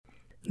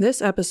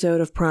This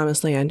episode of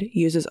Promised Land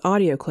uses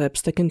audio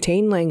clips that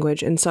contain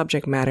language and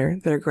subject matter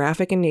that are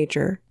graphic in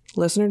nature.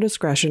 Listener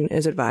discretion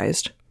is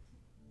advised.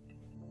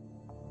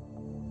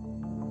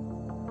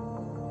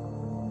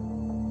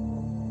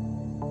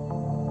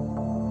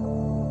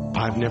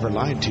 I've never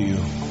lied to you.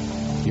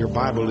 Your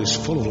Bible is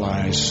full of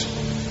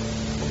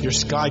lies. Your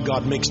sky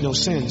god makes no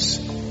sense.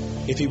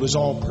 If he was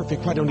all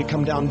perfect, why don't he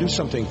come down and do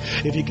something?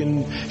 If he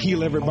can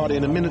heal everybody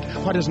in a minute,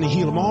 why doesn't he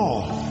heal them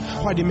all?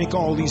 Why do you make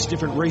all these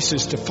different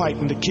races to fight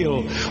and to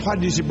kill? Why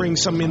does he bring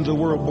some into the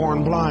world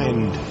born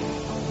blind?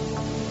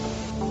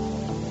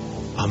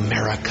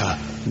 America,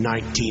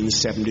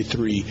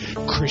 1973,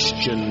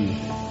 Christian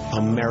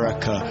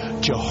America,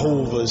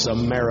 Jehovah's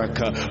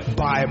America,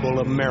 Bible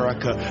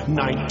America,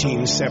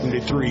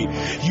 1973.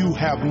 You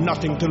have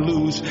nothing to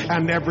lose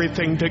and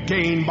everything to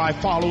gain by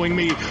following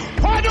me.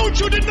 Why don't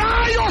you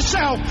deny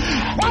yourself?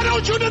 Why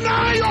don't you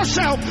deny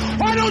yourself?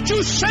 Why don't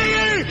you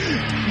say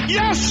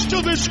yes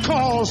to this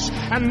cause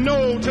and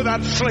no to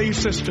that slave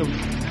system?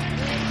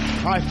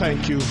 I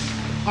thank you.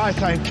 I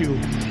thank you.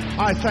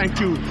 I thank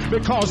you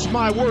because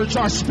my words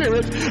are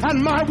spirit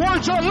and my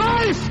words are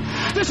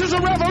life. This is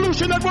a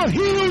revolution that will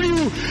heal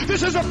you.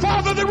 This is a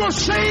Father that will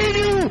save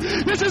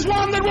you. This is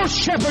one that will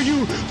shepherd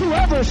you through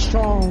every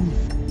storm.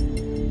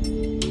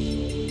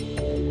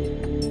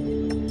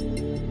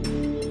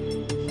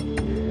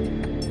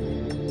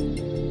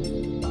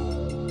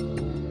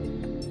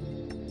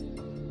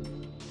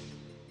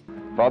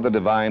 Father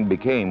Divine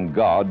became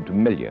God to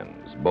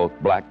millions, both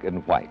black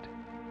and white.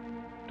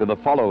 To the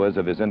followers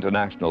of his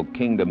international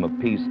Kingdom of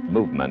Peace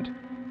movement,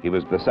 he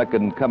was the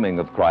second coming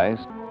of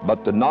Christ,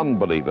 but to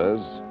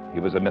non-believers, he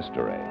was a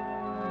mystery.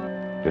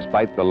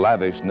 Despite the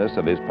lavishness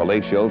of his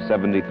palatial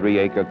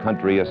 73-acre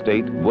country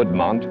estate,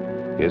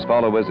 Woodmont, his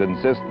followers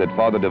insist that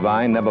Father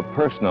Divine never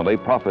personally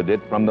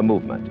profited from the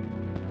movement,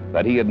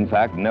 that he had in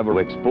fact never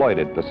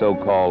exploited the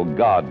so-called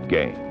God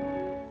game.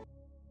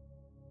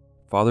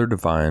 Father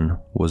Divine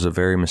was a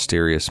very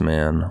mysterious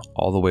man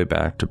all the way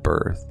back to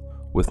birth.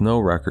 With no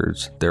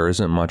records, there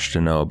isn't much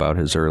to know about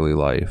his early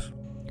life.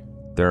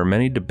 There are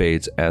many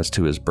debates as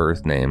to his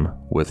birth name,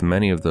 with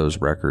many of those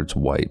records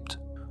wiped.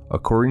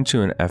 According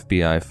to an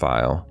FBI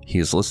file, he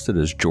is listed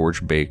as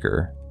George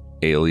Baker,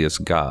 alias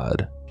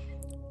God.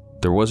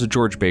 There was a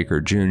George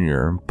Baker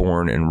Jr.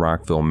 born in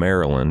Rockville,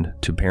 Maryland,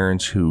 to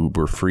parents who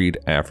were freed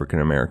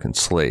African-American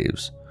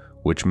slaves,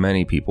 which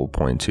many people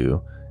point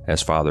to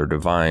as Father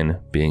Divine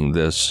being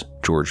this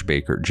George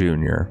Baker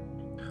Jr.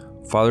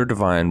 Father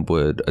Divine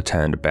would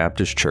attend a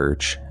Baptist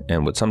church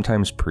and would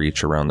sometimes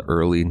preach around the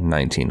early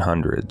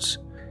 1900s.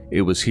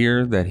 It was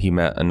here that he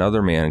met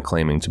another man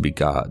claiming to be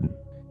God.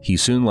 He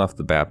soon left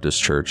the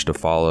Baptist church to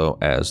follow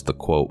as the,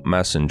 quote,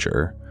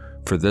 messenger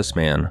for this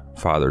man,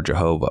 Father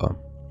Jehovah.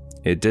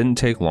 It didn't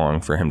take long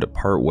for him to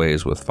part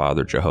ways with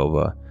Father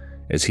Jehovah,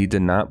 as he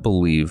did not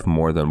believe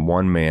more than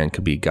one man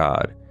could be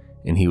God,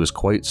 and he was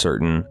quite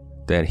certain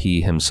that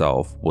he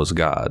himself was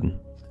God.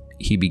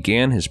 He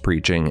began his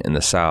preaching in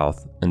the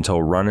South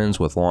until run-ins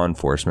with law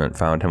enforcement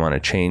found him on a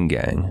chain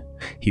gang.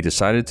 He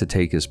decided to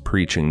take his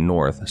preaching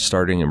north,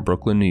 starting in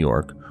Brooklyn, New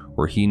York,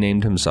 where he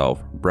named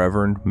himself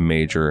Reverend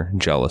Major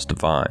Jealous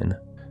Divine.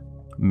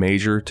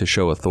 Major to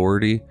show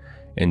authority,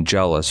 and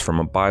jealous from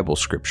a Bible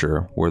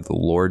scripture where the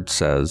Lord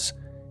says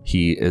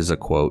he is a,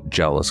 quote,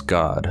 jealous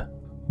God.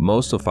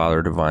 Most of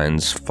Father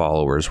Divine's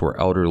followers were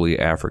elderly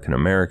African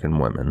American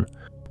women,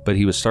 but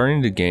he was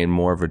starting to gain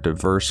more of a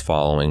diverse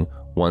following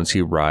once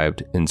he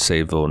arrived in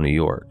Sayville, New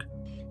York.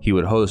 He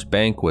would host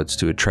banquets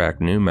to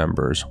attract new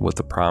members with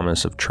the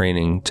promise of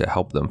training to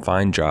help them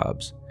find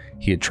jobs.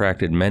 He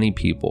attracted many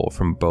people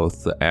from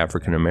both the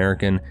African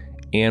American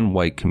and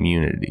white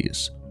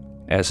communities.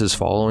 As his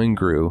following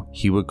grew,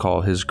 he would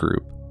call his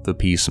group the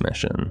Peace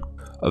Mission.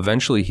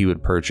 Eventually, he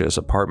would purchase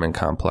apartment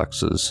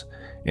complexes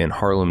in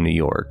Harlem, New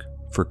York,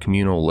 for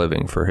communal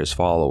living for his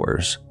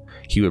followers.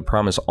 He would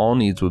promise all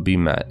needs would be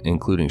met,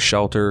 including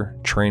shelter,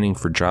 training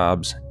for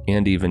jobs,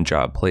 and even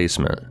job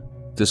placement.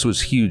 This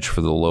was huge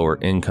for the lower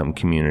income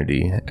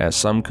community, as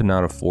some could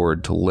not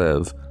afford to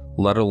live,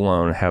 let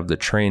alone have the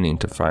training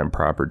to find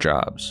proper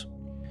jobs.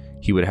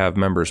 He would have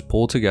members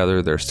pull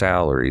together their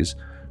salaries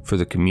for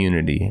the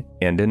community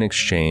and in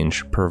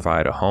exchange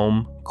provide a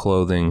home,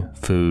 clothing,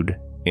 food,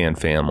 and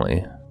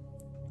family.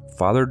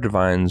 Father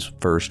Divine's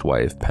first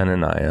wife,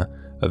 Penaniah,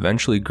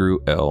 eventually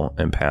grew ill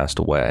and passed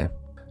away.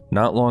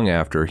 Not long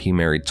after, he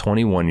married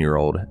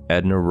 21-year-old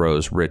Edna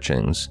Rose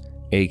Richings,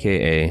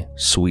 aka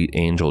Sweet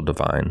Angel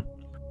Divine,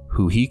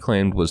 who he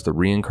claimed was the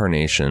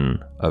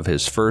reincarnation of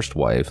his first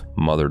wife,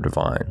 Mother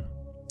Divine.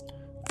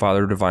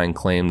 Father Divine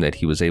claimed that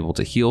he was able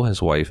to heal his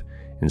wife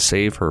and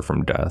save her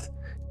from death,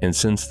 and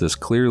since this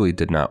clearly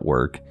did not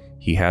work,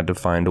 he had to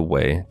find a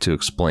way to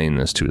explain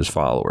this to his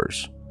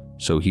followers,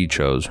 so he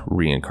chose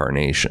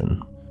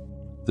reincarnation.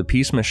 The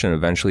Peace Mission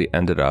eventually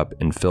ended up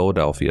in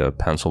Philadelphia,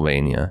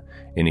 Pennsylvania,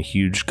 in a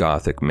huge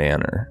Gothic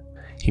manor.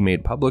 He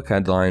made public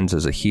headlines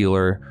as a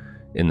healer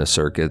in the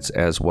circuits,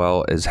 as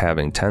well as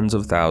having tens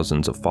of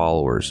thousands of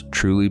followers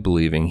truly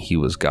believing he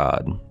was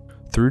God.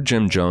 Through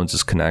Jim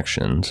Jones's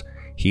connections,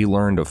 he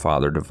learned of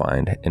Father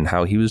Divine and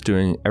how he was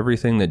doing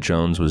everything that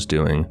Jones was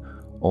doing,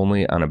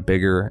 only on a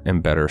bigger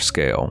and better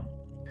scale.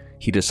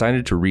 He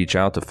decided to reach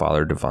out to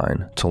Father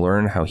Divine to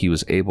learn how he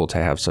was able to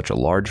have such a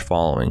large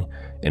following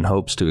in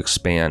hopes to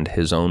expand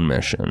his own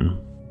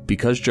mission.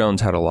 Because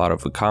Jones had a lot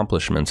of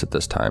accomplishments at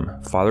this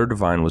time, Father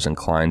Divine was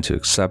inclined to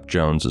accept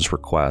Jones's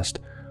request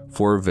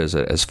for a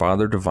visit, as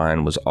Father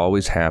Divine was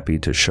always happy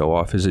to show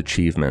off his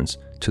achievements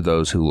to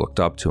those who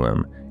looked up to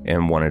him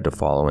and wanted to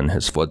follow in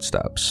his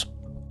footsteps.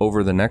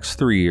 Over the next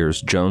 3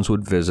 years, Jones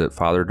would visit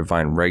Father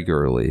Divine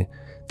regularly,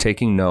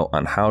 taking note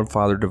on how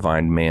Father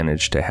Divine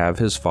managed to have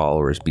his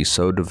followers be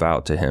so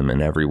devout to him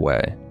in every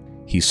way.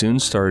 He soon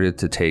started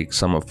to take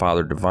some of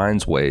Father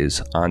Divine's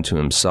ways onto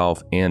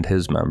himself and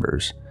his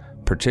members,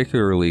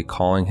 particularly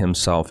calling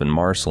himself and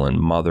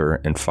Marcelin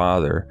mother and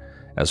father,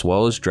 as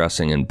well as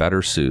dressing in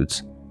better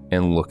suits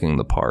and looking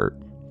the part.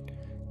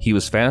 He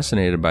was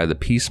fascinated by the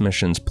Peace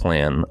Mission's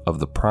plan of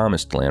the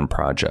Promised Land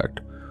Project,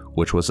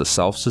 which was a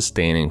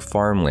self-sustaining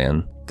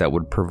farmland that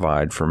would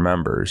provide for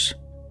members.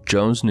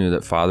 Jones knew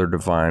that Father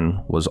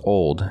Divine was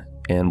old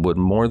and would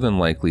more than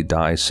likely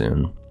die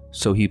soon,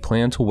 so he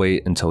planned to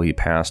wait until he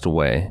passed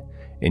away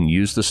and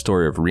use the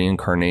story of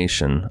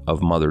reincarnation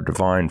of Mother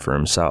Divine for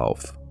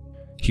himself.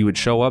 He would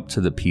show up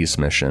to the Peace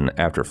Mission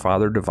after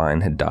Father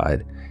Divine had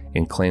died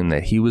and claim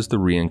that he was the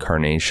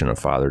reincarnation of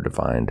Father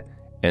Divine,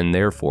 and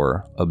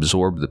therefore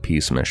absorb the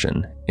Peace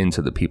Mission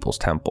into the People's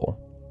Temple.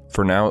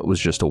 For now, it was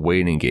just a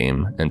waiting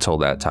game until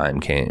that time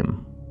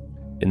came.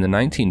 In the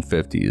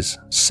 1950s,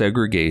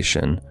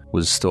 segregation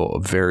was still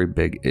a very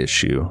big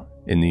issue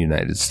in the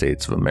United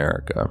States of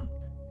America,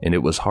 and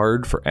it was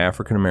hard for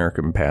African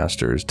American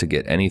pastors to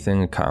get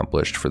anything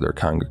accomplished for their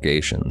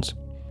congregations.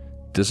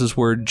 This is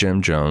where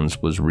Jim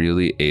Jones was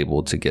really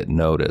able to get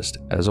noticed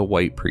as a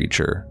white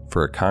preacher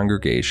for a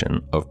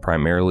congregation of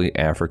primarily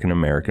African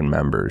American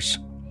members.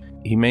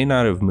 He may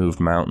not have moved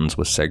mountains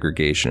with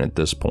segregation at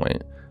this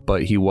point,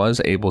 but he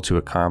was able to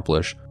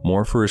accomplish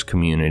more for his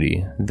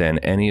community than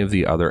any of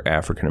the other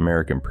African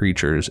American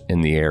preachers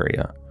in the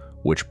area,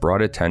 which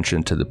brought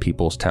attention to the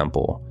People's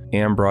Temple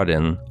and brought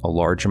in a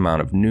large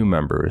amount of new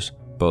members,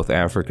 both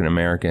African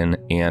American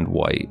and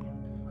white,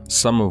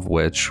 some of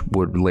which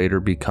would later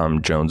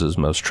become Jones's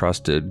most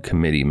trusted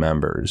committee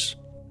members.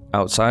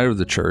 Outside of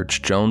the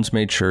church, Jones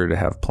made sure to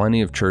have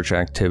plenty of church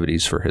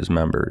activities for his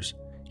members.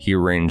 He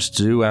arranged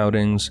zoo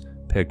outings,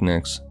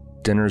 picnics,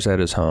 dinners at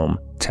his home,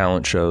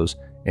 talent shows,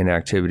 and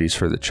activities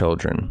for the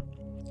children.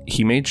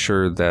 He made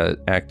sure that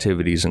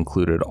activities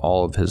included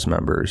all of his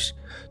members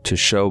to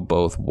show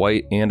both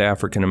white and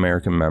African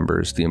American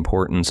members the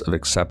importance of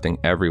accepting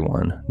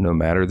everyone, no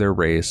matter their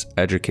race,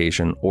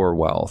 education, or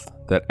wealth,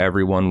 that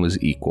everyone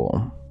was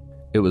equal.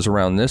 It was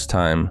around this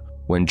time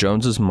when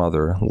Jones's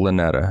mother,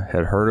 Lynetta,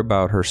 had heard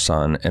about her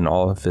son and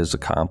all of his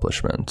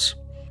accomplishments.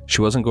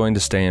 She wasn't going to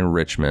stay in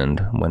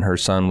Richmond when her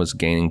son was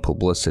gaining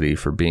publicity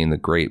for being the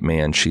great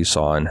man she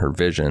saw in her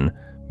vision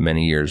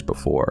many years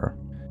before.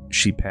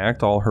 She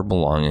packed all her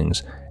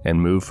belongings and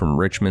moved from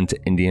Richmond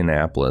to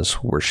Indianapolis,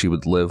 where she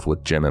would live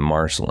with Jim and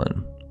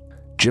Marcelin.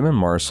 Jim and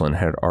Marcelin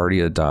had already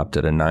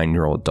adopted a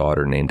 9-year-old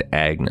daughter named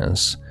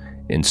Agnes,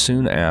 and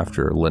soon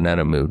after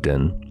Lynetta moved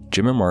in,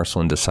 Jim and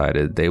Marcelin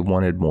decided they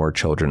wanted more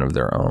children of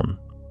their own.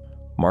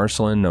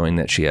 Marcelin, knowing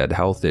that she had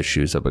health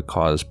issues that would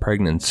cause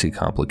pregnancy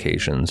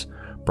complications,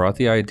 brought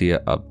the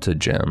idea up to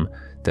Jim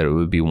that it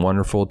would be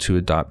wonderful to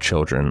adopt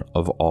children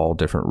of all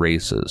different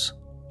races,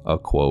 a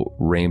quote,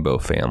 rainbow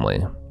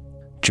family.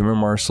 Jim and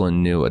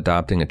Marcelin knew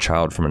adopting a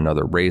child from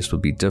another race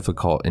would be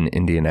difficult in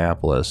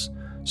Indianapolis,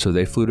 so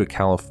they flew to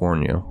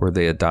California, where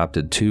they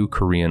adopted 2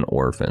 Korean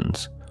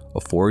orphans, a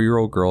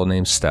 4-year-old girl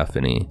named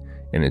Stephanie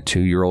and a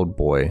 2-year-old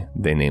boy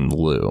they named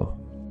Lou.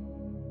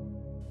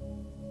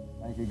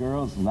 Thank you,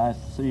 girls. Nice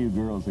to see you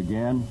girls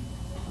again.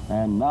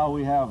 And now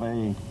we have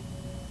a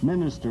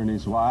minister and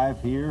his wife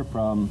here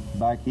from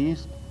back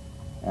east,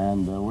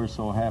 and we're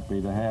so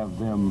happy to have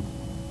them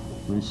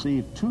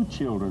receive 2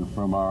 children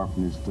from our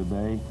orphanage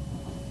today.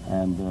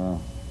 And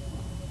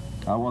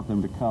I want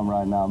them to come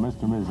right now.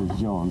 Mr. and Mrs.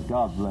 Jones,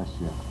 God bless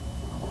you.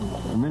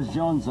 Ms.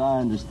 Jones, I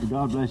understand.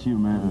 God bless you,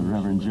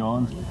 Reverend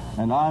Jones.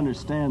 And I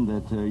understand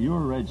that you're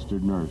a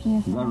registered nurse.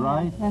 Yes, is that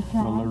right? That's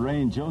right. Well,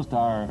 Lorraine Jost,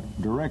 our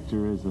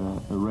director, is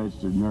a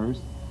registered nurse.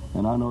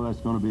 And I know that's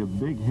going to be a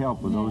big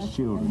help with those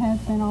children. It has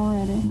been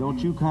already. Don't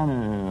you kind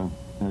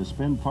of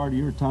spend part of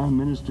your time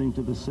ministering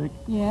to the sick?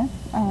 Yes.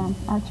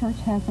 Our church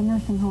has a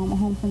nursing home, a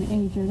home for the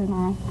aged, and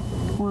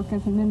I work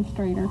as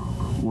administrator.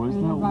 Well,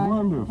 isn't that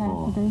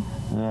wonderful?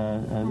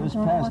 This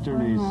pastor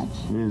and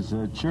his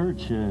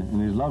church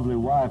and his lovely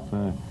wife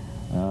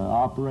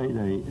operate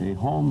a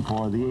home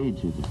for the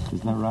aged.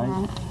 Isn't that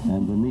right?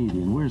 And the needy.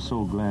 And we're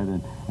so glad.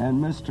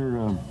 And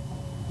Mr.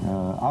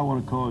 I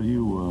want to call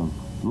you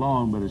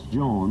Long, but it's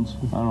Jones.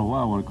 I don't know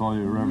why I want to call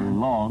you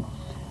Reverend Long.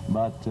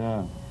 But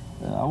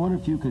I wonder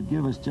if you could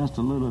give us just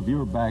a little of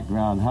your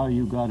background, how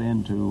you got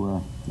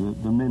into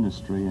the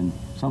ministry and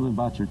something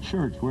about your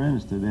church we're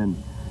interested in,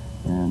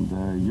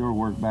 and your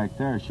work back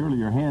there. Surely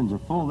your hands are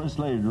full. This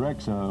lady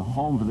directs a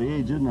home for the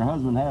aged, and her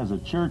husband has a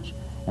church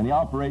And he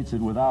operates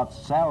it without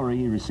salary.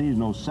 He receives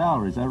no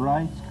salary. Is that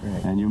right?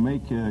 Correct. And you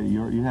make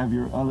you have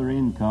your other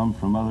income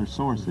from other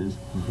sources.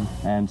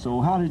 Mm-hmm. And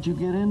so how did you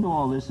get into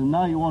all this? And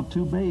now you want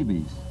 2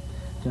 babies.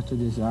 Just a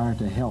desire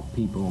to help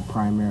people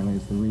primarily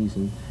is the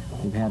reason.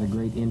 We've had a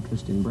great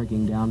interest in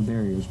breaking down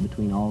barriers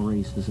between all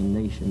races and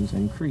nations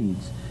and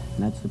creeds.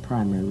 And that's the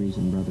primary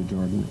reason, Brother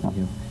Jordan, that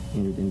we have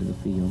entered into the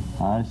field.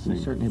 I see. We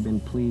certainly have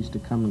been pleased to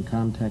come in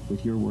contact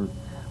with your work.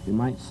 We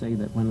might say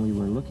that when we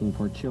were looking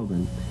for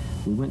children,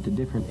 we went to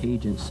different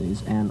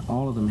agencies, and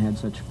all of them had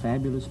such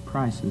fabulous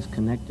prices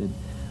connected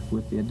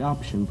with the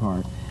adoption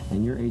part.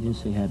 And your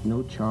agency had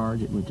no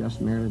charge. It was just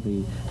merely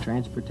the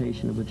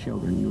transportation of the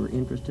children. You were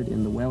interested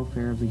in the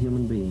welfare of the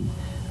human being.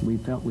 We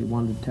felt we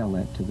wanted to tell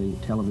that to the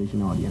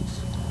television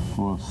audience.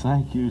 Well,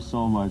 thank you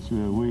so much.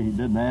 We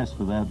didn't ask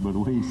for that, but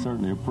we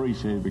certainly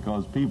appreciate it,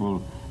 because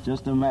people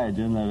just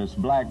imagine that it's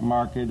black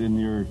market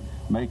and you're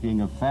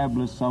making a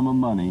fabulous sum of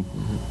money.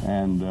 Mm-hmm.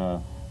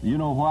 And you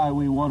know why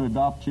we want to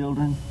adopt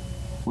children?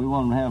 We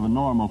want them to have a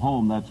normal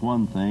home, that's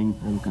one thing,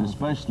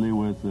 especially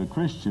with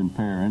Christian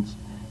parents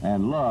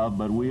and love,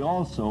 but we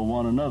also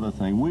want another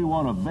thing. We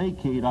want to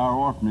vacate our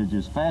orphanage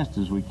as fast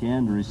as we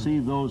can to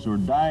receive those who are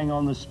dying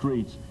on the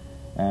streets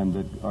and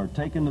that are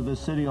taken to the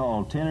City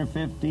Hall, 10 or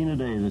 15 a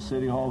day, the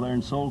City Hall there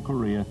in Seoul,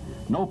 Korea,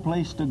 no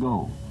place to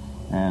go.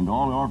 And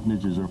all the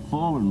orphanages are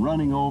full and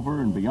running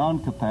over and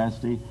beyond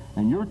capacity,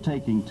 and your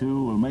taking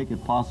 2 will make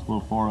it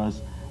possible for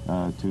us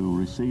to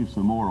receive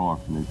some more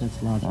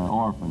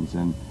orphans.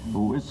 And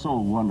it's so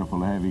wonderful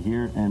to have you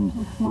here. And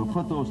we'll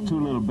put those 2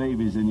 little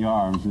babies in your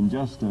arms in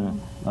just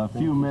a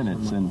few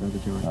minutes. So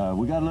much, and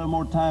we got a little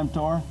more time,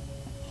 Tor?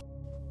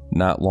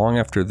 Not long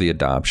after the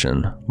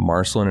adoption,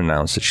 Marceline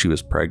announced that she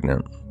was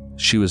pregnant.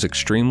 She was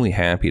extremely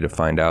happy to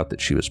find out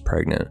that she was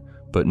pregnant,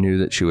 but knew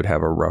that she would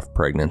have a rough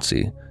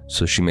pregnancy,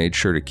 so she made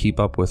sure to keep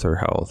up with her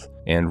health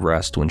and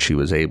rest when she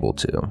was able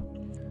to.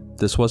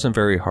 This wasn't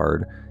very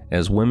hard,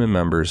 as women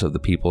members of the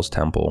People's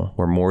Temple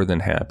were more than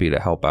happy to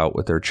help out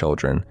with their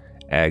children,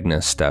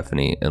 Agnes,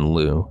 Stephanie, and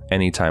Lou,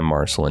 anytime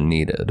Marceline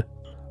needed.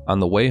 On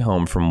the way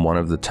home from one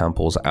of the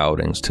temple's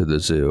outings to the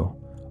zoo,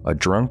 a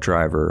drunk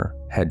driver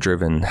had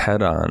driven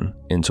head-on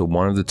into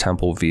one of the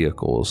temple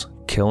vehicles,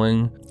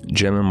 killing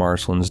Jim and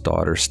Marceline's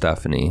daughter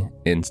Stephanie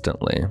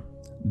instantly.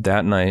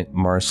 That night,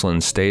 Marceline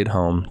stayed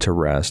home to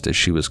rest as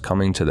she was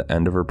coming to the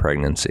end of her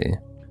pregnancy.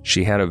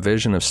 She had a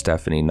vision of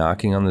Stephanie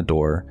knocking on the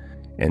door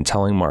and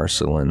telling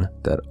Marceline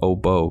that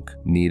Obok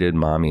needed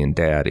mommy and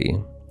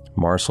daddy.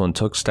 Marceline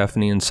took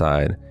Stephanie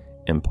inside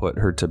and put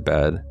her to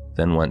bed,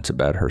 then went to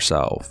bed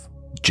herself.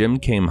 Jim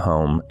came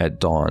home at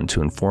dawn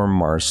to inform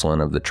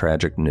Marceline of the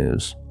tragic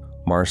news.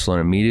 Marceline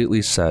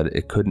immediately said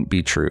it couldn't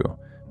be true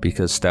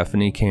because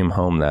Stephanie came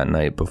home that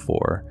night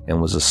before and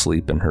was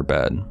asleep in her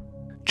bed.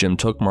 Jim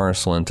took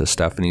Marceline to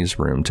Stephanie's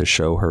room to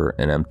show her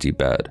an empty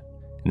bed,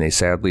 and they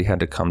sadly had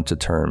to come to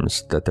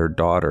terms that their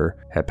daughter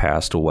had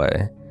passed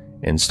away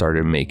and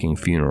started making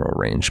funeral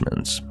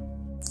arrangements.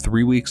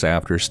 3 weeks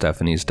after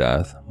Stephanie's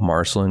death,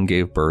 Marceline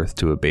gave birth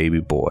to a baby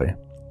boy.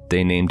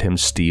 They named him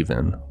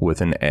Stephen, with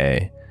an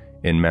A,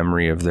 in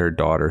memory of their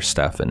daughter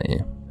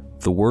Stephanie.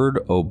 The word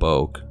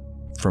Obok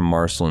from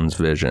Marceline's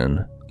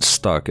vision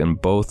stuck in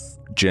both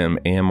Jim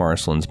and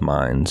Marceline's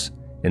minds,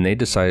 and they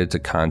decided to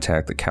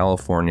contact the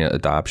California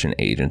Adoption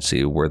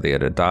Agency where they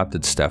had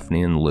adopted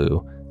Stephanie and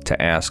Lou to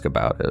ask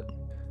about it.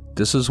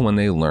 This is when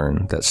they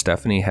learned that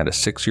Stephanie had a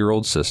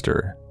 6-year-old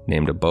sister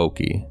named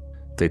Oboki.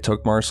 They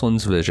took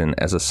Marceline's vision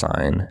as a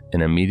sign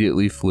and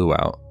immediately flew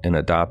out and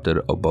adopted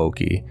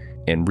Oboki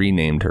and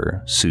renamed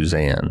her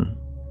Suzanne.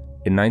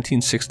 In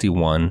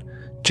 1961,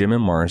 Jim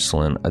and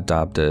Marceline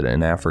adopted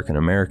an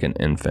African-American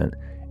infant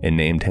and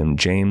named him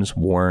James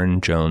Warren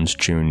Jones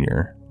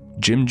Jr.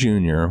 Jim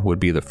Jr. would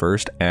be the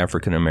first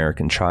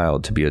African-American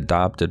child to be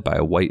adopted by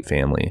a white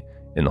family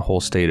in the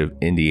whole state of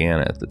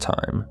Indiana at the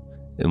time.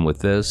 And with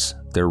this,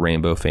 their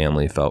rainbow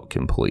family felt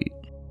complete.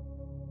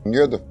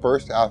 You're the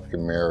first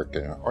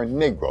African-American or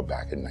Negro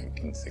back in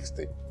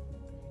 1960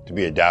 to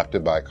be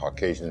adopted by a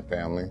Caucasian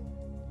family.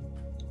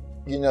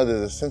 You know,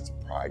 there's a sense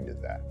of pride to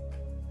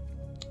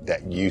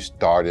that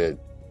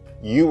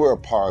you were a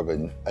part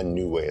of a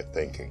new way of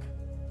thinking.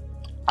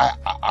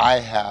 I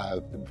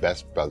have the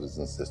best brothers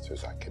and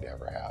sisters I could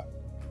ever have.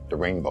 The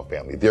Rainbow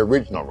family, the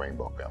original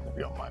Rainbow family, if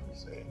you don't mind me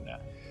saying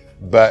that.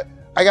 But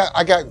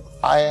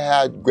I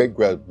had great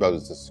brothers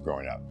and sisters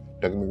growing up.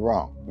 Don't get me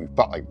wrong, we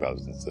fought like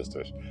brothers and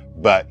sisters.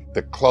 But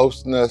the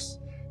closeness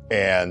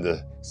and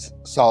the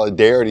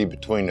solidarity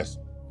between us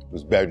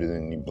was better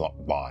than any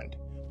bond.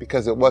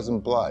 Because it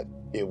wasn't blood,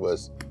 it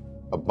was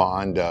a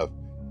bond of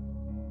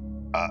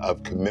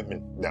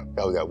commitment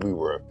that we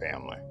were a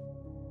family.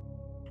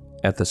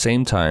 At the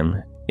same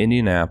time,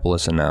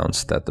 Indianapolis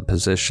announced that the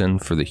position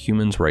for the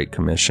Human Rights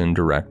Commission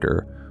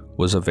director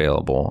was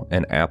available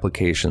and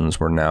applications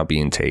were now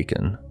being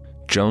taken.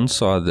 Jones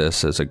saw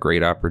this as a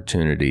great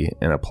opportunity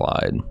and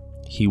applied.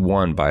 He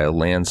won by a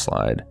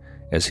landslide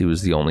as he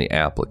was the only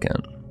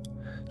applicant.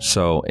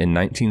 So in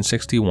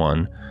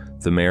 1961,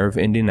 The mayor of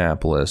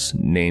Indianapolis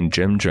named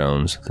Jim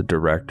Jones the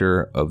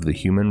director of the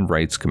Human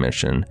Rights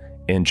Commission,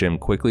 and Jim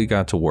quickly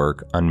got to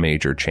work on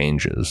major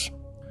changes.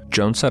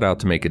 Jones set out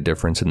to make a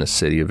difference in the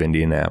city of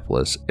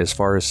Indianapolis as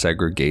far as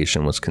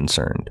segregation was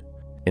concerned.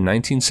 In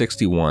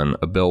 1961,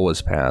 a bill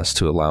was passed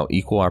to allow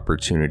equal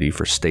opportunity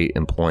for state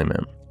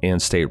employment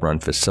and state-run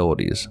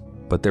facilities,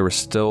 but there was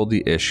still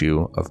the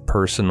issue of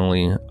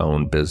personally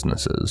owned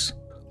businesses.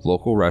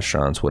 Local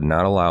restaurants would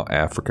not allow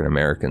African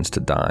Americans to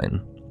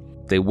dine.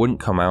 They wouldn't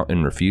come out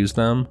and refuse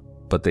them,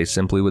 but they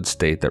simply would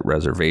state that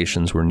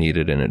reservations were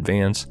needed in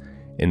advance,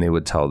 and they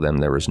would tell them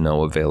there was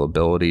no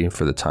availability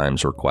for the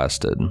times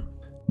requested.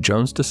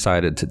 Jones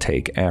decided to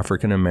take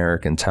African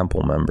American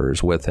temple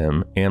members with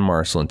him and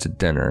Marceline to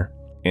dinner,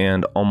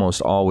 and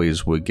almost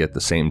always would get the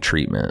same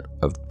treatment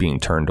of being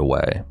turned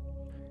away.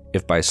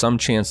 If by some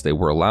chance they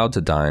were allowed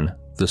to dine,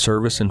 the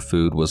service and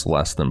food was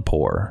less than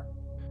poor.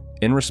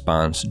 In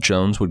response,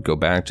 Jones would go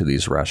back to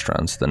these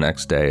restaurants the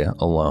next day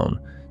alone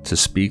to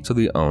speak to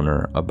the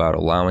owner about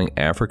allowing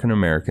African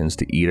Americans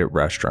to eat at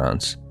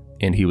restaurants,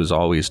 and he was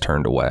always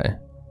turned away.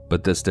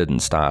 But this didn't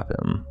stop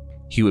him.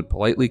 He would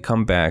politely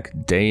come back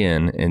day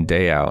in and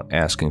day out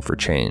asking for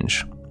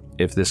change.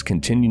 If this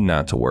continued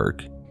not to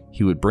work,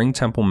 he would bring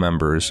temple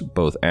members,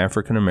 both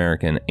African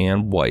American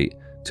and white,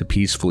 to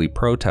peacefully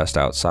protest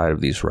outside of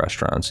these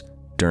restaurants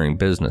during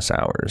business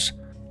hours.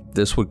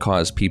 This would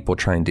cause people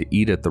trying to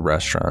eat at the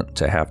restaurant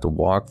to have to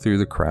walk through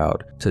the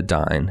crowd to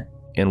dine,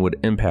 and would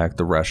impact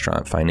the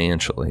restaurant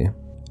financially.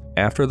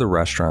 After the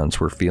restaurants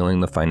were feeling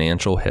the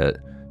financial hit,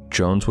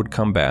 Jones would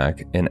come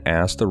back and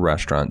ask the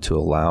restaurant to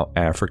allow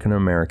African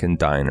American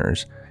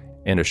diners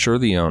and assure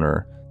the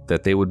owner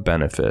that they would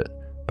benefit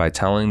by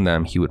telling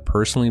them he would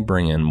personally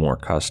bring in more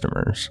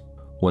customers.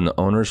 When the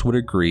owners would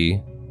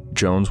agree,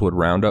 Jones would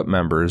round up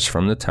members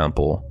from the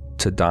temple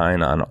to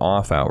dine on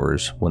off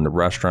hours when the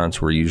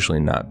restaurants were usually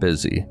not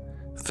busy,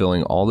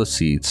 filling all the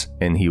seats,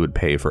 and he would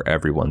pay for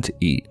everyone to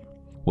eat.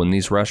 When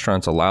these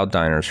restaurants allowed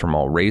diners from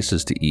all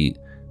races to eat,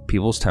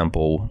 People's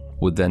Temple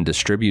would then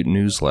distribute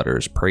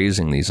newsletters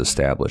praising these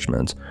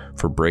establishments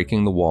for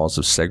breaking the walls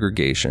of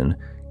segregation,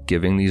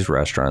 giving these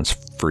restaurants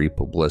free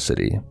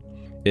publicity.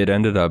 It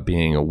ended up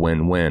being a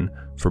win-win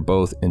for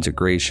both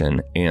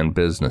integration and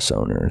business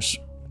owners.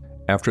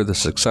 After the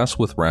success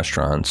with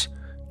restaurants,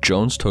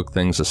 Jones took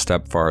things a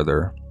step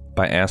farther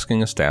by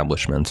asking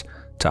establishments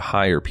to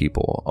hire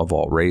people of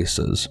all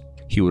races.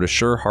 He would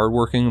assure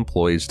hardworking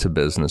employees to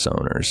business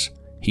owners.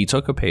 He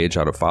took a page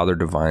out of Father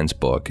Divine's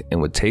book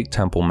and would take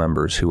temple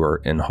members who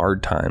are in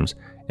hard times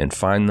and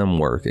find them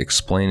work,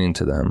 explaining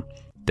to them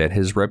that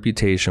his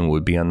reputation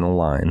would be on the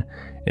line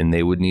and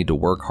they would need to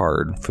work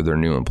hard for their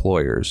new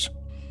employers.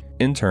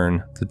 In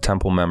turn, the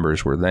temple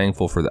members were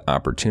thankful for the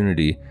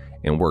opportunity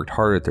and worked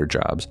hard at their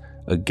jobs,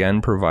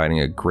 again providing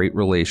a great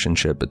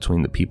relationship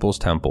between the People's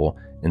Temple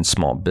and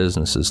small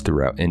businesses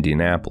throughout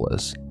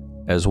Indianapolis,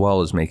 as well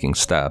as making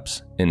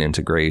steps in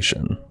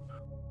integration.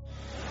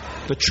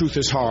 The truth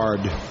is hard.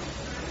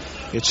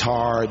 It's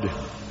hard.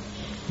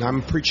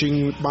 I'm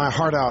preaching my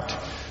heart out,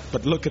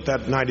 but look at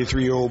that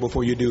 93-year-old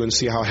before you do and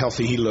see how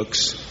healthy he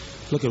looks.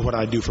 Look at what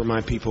I do for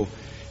my people.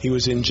 He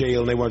was in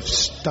jail and they were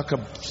stuck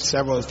up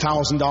several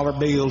 $1,000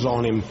 bills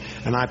on him,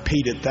 and I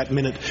paid it that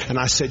minute, and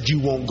I said, "You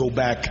won't go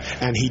back,"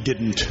 and he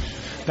didn't.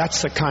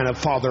 That's the kind of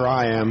father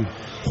I am.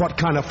 What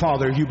kind of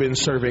father have you been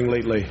serving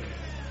lately?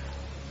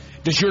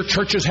 Does your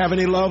churches have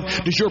any love?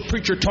 Does your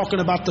preacher talking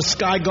about the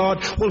sky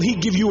God? Will he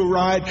give you a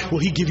ride? Will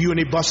he give you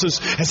any buses?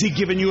 Has he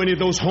given you any of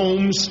those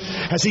homes?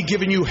 Has he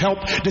given you help?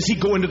 Does he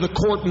go into the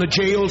court and the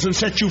jails and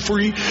set you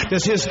free?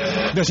 Does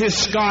his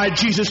sky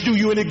Jesus do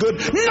you any good?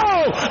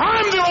 No!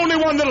 I'm the only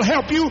one that'll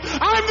help you.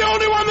 I'm the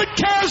only one that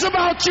cares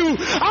about you.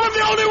 I'm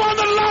the only one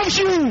that loves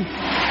you.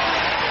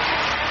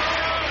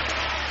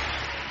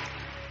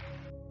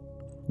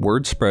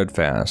 Word spread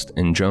fast,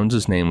 and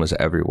Jones's name was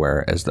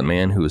everywhere as the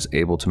man who was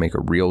able to make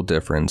a real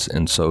difference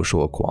in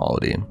social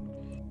equality.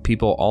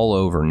 People all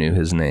over knew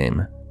his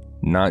name,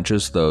 not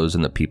just those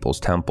in the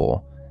People's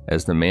Temple,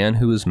 as the man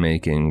who was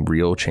making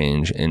real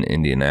change in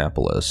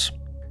Indianapolis.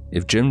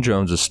 If Jim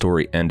Jones's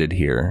story ended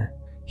here,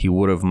 he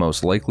would have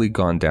most likely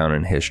gone down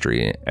in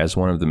history as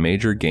one of the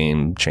major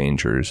game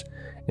changers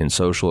in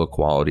social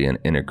equality and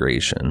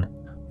integration.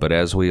 But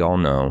as we all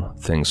know,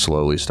 things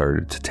slowly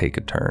started to take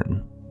a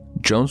turn.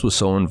 Jones was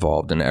so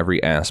involved in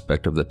every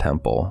aspect of the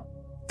temple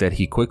that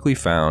he quickly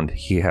found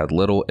he had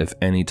little, if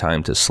any,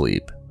 time to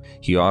sleep.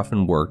 He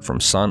often worked from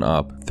sun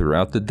up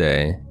throughout the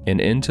day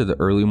and into the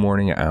early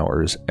morning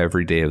hours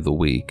every day of the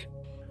week.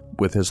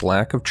 With his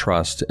lack of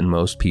trust in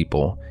most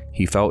people,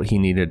 he felt he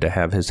needed to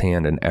have his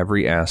hand in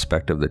every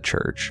aspect of the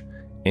church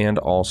and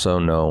also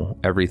know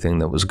everything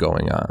that was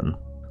going on.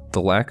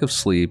 The lack of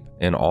sleep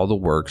and all the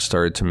work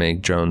started to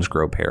make Jones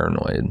grow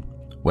paranoid.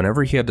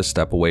 Whenever he had to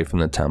step away from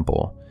the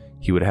temple,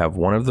 he would have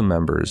one of the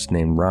members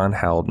named Ron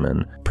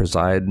Haldeman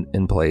preside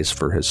in place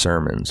for his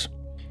sermons.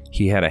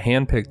 He had a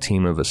hand-picked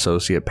team of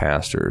associate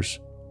pastors,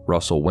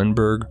 Russell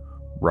Winberg,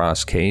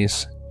 Ross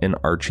Case, and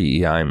Archie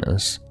E.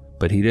 Imus.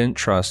 but he didn't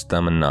trust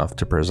them enough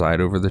to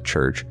preside over the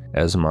church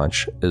as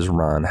much as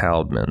Ron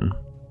Haldeman.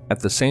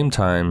 At the same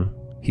time,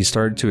 he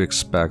started to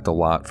expect a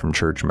lot from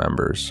church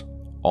members.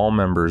 All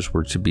members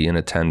were to be in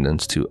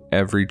attendance to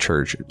every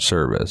church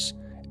service,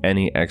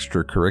 any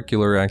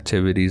extracurricular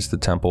activities the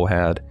temple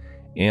had,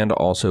 and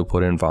also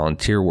put in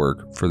volunteer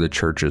work for the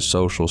church's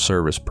social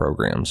service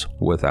programs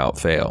without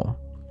fail.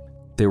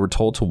 They were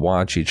told to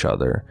watch each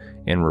other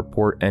and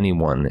report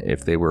anyone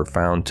if they were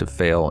found to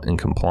fail in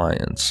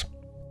compliance.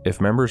 If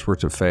members were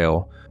to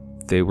fail,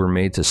 they were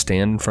made to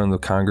stand in front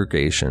of the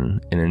congregation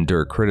and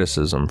endure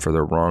criticism for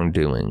their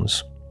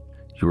wrongdoings.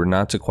 You were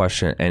not to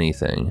question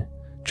anything,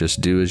 just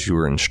do as you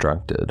were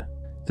instructed.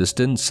 This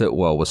didn't sit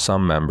well with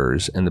some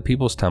members, and the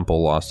People's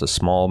Temple lost a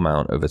small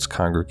amount of its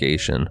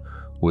congregation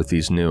with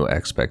these new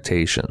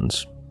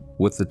expectations.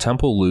 With the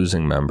temple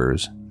losing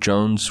members,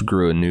 Jones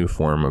grew a new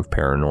form of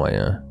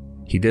paranoia.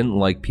 He didn't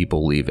like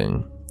people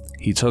leaving.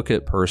 He took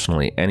it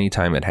personally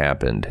anytime it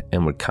happened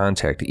and would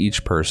contact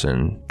each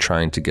person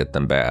trying to get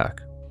them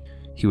back.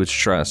 He would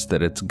stress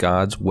that it's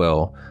God's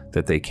will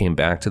that they came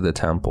back to the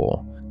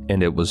temple,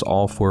 and it was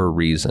all for a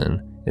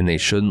reason, and they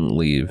shouldn't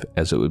leave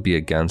as it would be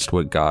against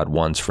what God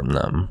wants from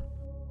them.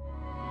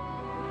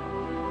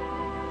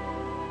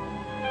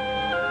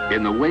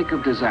 In the wake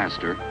of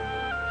disaster,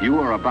 you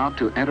are about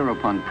to enter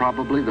upon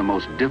probably the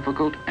most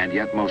difficult and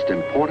yet most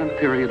important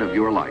period of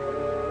your life,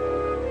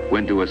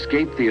 when to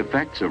escape the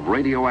effects of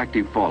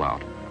radioactive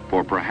fallout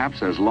for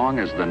perhaps as long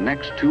as the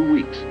next 2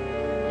 weeks,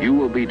 you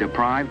will be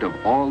deprived of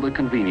all the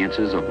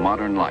conveniences of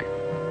modern life.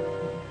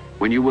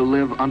 When you will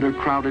live under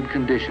crowded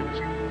conditions,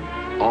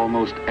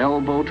 almost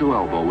elbow to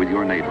elbow with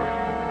your neighbor.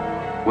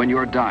 When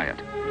your diet,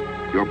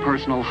 your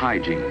personal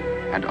hygiene,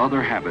 and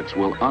other habits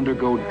will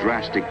undergo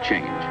drastic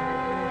change.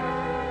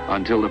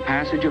 Until the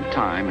passage of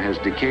time has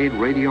decayed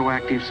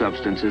radioactive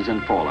substances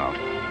and fallout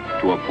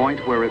to a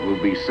point where it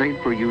will be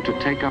safe for you to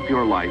take up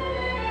your life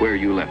where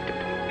you left it.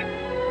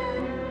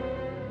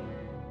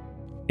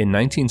 In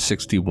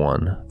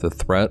 1961, the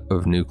threat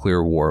of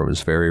nuclear war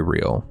was very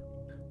real.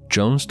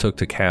 Jones took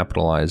to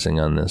capitalizing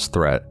on this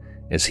threat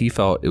as he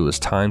felt it was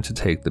time to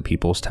take the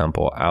People's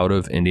Temple out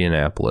of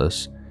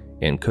Indianapolis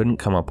and couldn't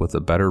come up with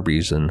a better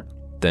reason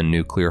than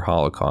nuclear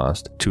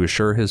holocaust to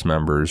assure his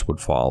members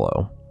would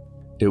follow.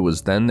 It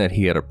was then that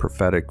he had a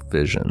prophetic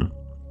vision.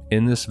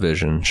 In this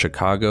vision,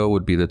 Chicago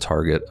would be the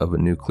target of a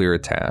nuclear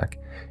attack,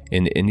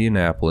 and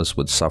Indianapolis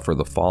would suffer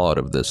the fallout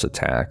of this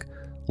attack,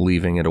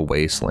 leaving it a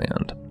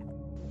wasteland.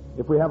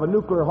 If we have a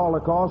nuclear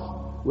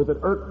holocaust with an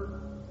earth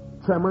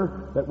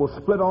tremor that will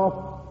split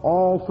off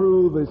all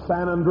through the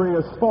San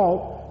Andreas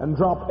Fault and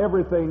drop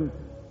everything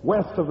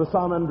west of the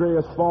San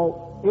Andreas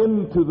Fault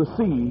into the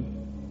sea,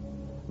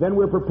 then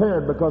we're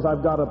prepared, because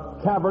I've got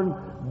a cavern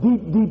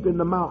deep in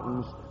the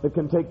mountains that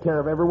can take care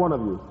of every one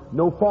of you.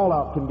 No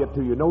fallout can get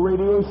to you. No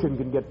radiation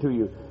can get to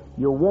you.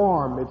 You're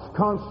warm. It's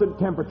constant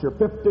temperature,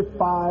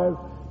 55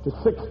 to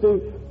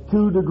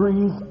 62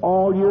 degrees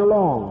all year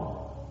long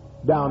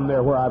down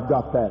there where I've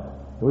got that.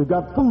 And we've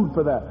got food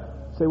for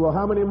that. Say, well,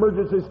 how many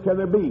emergencies can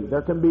there be?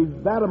 There can be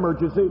that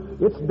emergency.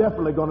 It's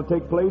definitely going to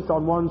take place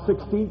on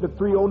 1/16 at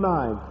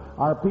 3:09.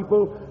 Our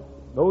people,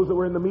 those that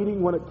were in the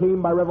meeting when it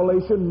came by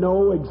revelation,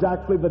 know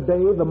exactly the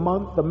day, the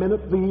month, the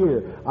minute, the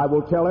year. I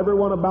will tell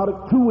everyone about it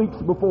 2 weeks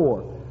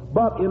before.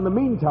 But in the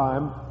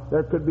meantime,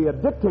 there could be a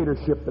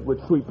dictatorship that would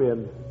sweep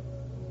in.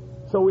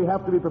 So we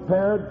have to be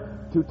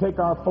prepared to take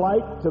our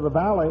flight to the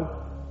valley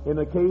in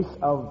the case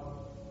of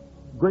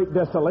great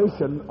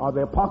desolation, or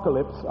the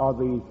apocalypse, or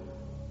the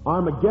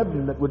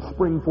Armageddon that would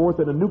spring forth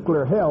in a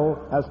nuclear hell,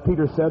 as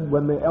Peter said,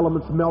 when the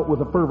elements melt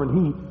with a fervent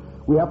heat.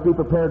 We have to be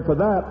prepared for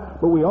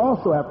that, but we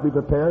also have to be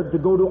prepared to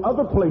go to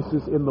other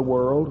places in the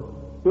world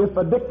if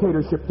a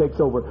dictatorship takes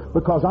over.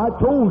 Because I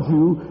told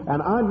you,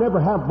 and I never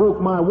have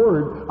broke my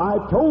word, I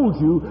told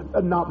you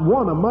that not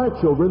one of my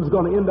children is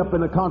going to end up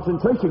in a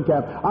concentration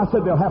camp. I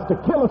said they'll have to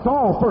kill us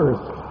all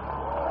first.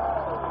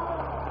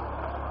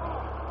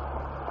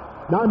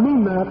 Now I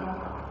mean that.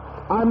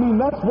 I mean,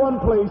 that's one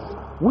place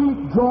we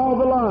draw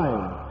the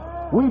line.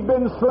 We've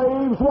been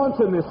slaves once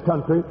in this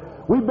country.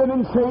 We've been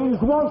in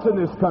chains once in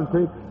this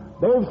country.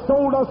 They've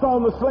sold us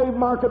on the slave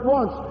market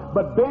once,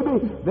 but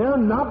baby, they're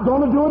not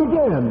going to do it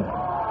again.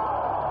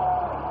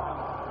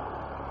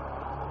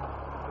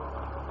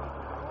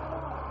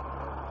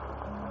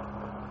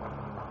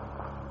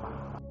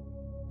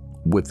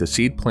 With the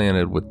seed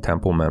planted with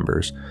temple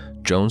members,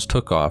 Jones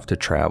took off to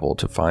travel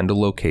to find a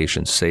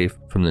location safe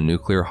from the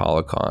nuclear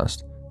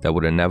holocaust that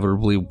would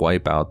inevitably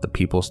wipe out the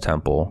People's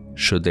Temple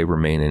should they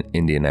remain in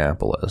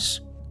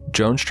Indianapolis.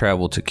 Jones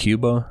traveled to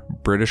Cuba,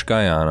 British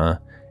Guiana,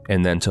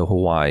 and then to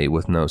Hawaii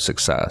with no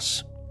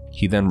success.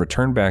 He then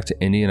returned back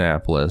to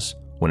Indianapolis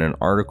when an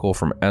article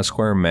from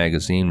Esquire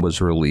magazine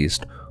was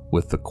released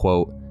with the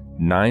quote,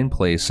 9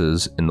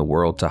 places in the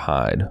world to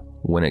hide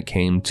when it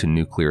came to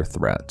nuclear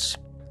threats.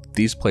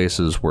 These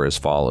places were as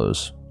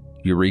follows: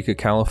 Eureka,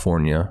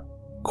 California,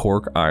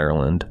 Cork,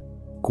 Ireland,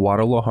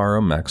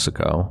 Guadalajara,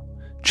 Mexico,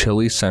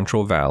 Chile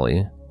Central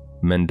Valley,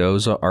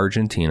 Mendoza,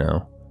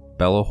 Argentina,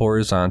 Belo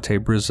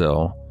Horizonte,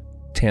 Brazil,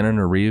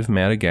 Tananarive,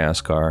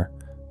 Madagascar,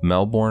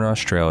 Melbourne,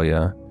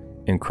 Australia,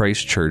 and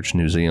Christchurch,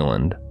 New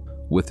Zealand.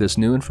 With this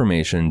new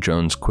information,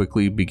 Jones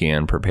quickly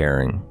began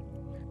preparing.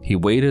 He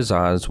weighed his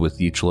odds with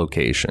each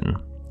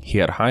location. He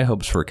had high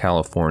hopes for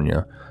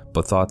California,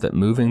 but thought that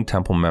moving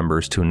temple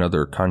members to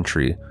another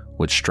country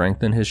would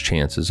strengthen his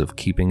chances of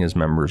keeping his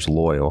members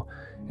loyal,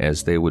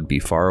 as they would be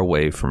far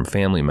away from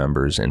family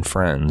members and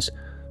friends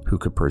who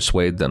could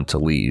persuade them to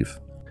leave.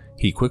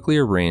 He quickly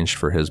arranged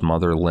for his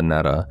mother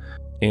Lynetta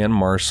and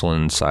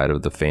Marcelin's side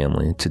of the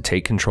family to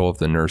take control of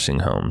the nursing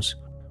homes.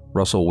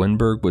 Russell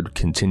Winberg would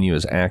continue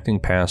as acting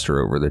pastor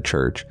over the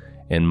church,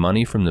 and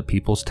money from the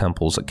People's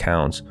Temple's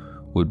accounts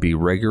would be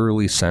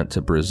regularly sent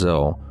to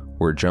Brazil,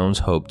 where Jones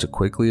hoped to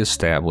quickly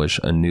establish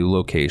a new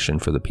location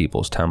for the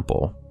People's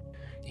Temple.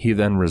 He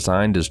then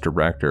resigned as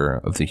director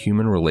of the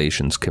Human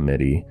Relations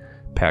Committee,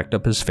 packed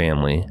up his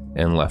family,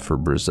 and left for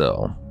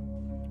Brazil.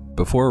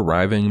 Before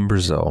arriving in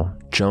Brazil,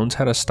 Jones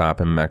had a stop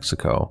in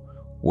Mexico,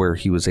 where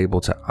he was able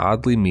to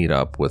oddly meet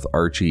up with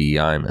Archie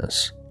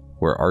Imus,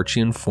 where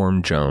Archie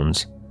informed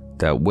Jones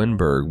that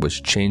Winberg was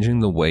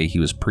changing the way he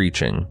was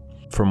preaching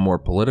from more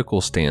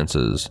political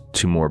stances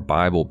to more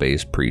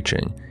Bible-based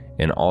preaching,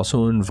 and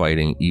also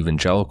inviting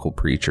evangelical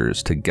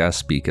preachers to guest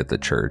speak at the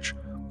church,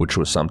 which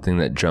was something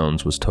that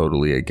Jones was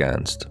totally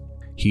against.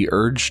 He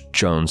urged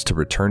Jones to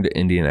return to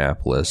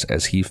Indianapolis,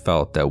 as he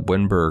felt that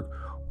Winberg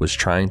was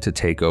trying to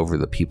take over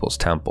the People's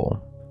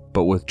Temple.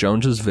 But with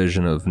Jones's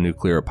vision of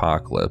nuclear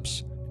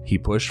apocalypse, he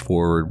pushed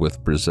forward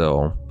with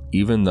Brazil,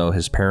 even though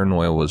his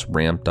paranoia was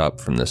ramped up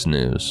from this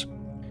news.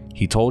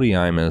 He told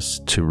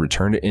Imus to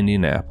return to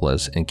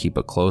Indianapolis and keep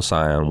a close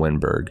eye on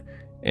Winberg,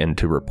 and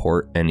to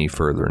report any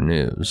further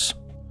news.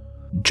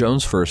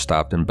 Jones first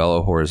stopped in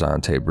Belo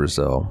Horizonte,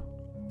 Brazil.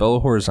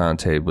 Belo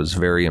Horizonte was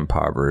very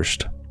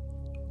impoverished.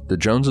 The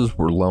Joneses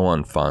were low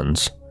on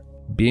funds.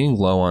 Being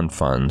low on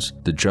funds,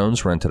 the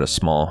Jones rented a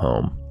small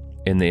home,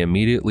 and they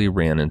immediately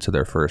ran into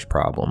their first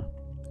problem.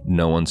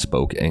 No one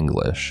spoke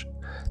English.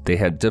 They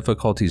had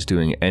difficulties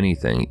doing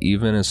anything,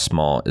 even as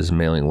small as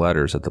mailing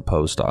letters at the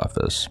post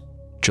office.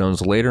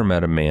 Jones later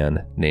met a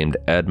man named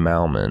Ed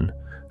Malman,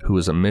 who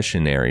was a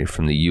missionary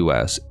from the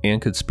U.S.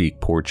 and could speak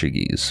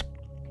Portuguese.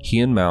 He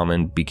and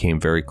Malman became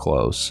very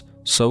close,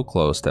 so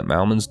close that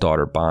Malman's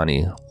daughter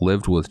Bonnie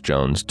lived with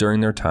Jones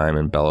during their time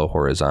in Belo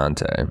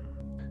Horizonte.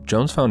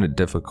 Jones found it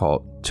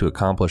difficult to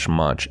accomplish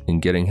much in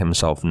getting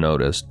himself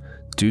noticed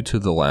due to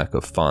the lack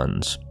of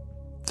funds.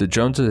 The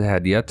Joneses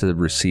had yet to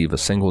receive a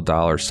single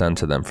dollar sent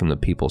to them from the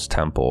People's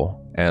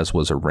Temple, as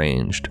was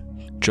arranged.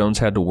 Jones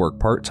had to work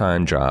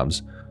part-time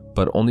jobs,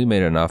 but only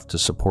made enough to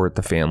support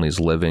the family's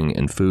living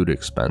and food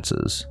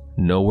expenses,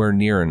 nowhere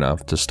near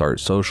enough to start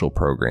social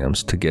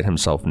programs to get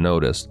himself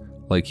noticed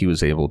like he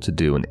was able to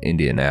do in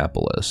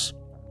Indianapolis.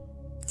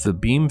 The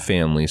Beam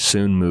family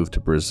soon moved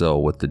to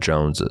Brazil with the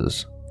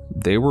Joneses.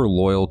 They were a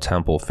loyal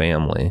Temple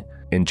family,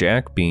 and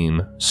Jack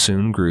Beam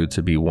soon grew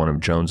to be one of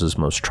Jones's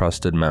most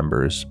trusted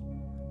members.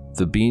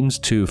 The Beams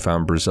too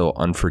found Brazil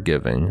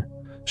unforgiving.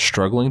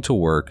 Struggling to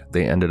work,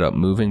 they ended up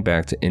moving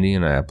back to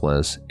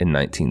Indianapolis in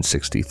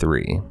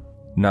 1963.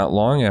 Not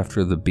long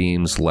after the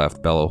Beams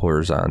left Belo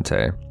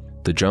Horizonte,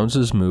 the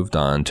Joneses moved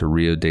on to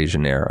Rio de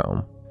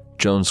Janeiro.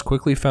 Jones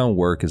quickly found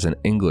work as an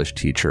English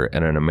teacher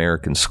at an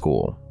American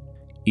school.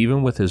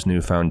 Even with his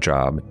newfound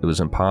job, it was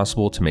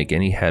impossible to make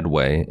any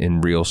headway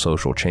in real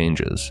social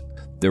changes.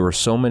 There were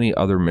so many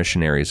other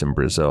missionaries in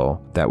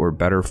Brazil that were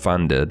better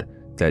funded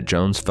that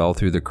Jones fell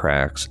through the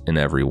cracks in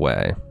every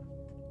way.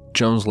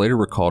 Jones later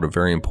recalled a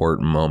very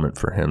important moment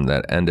for him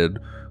that ended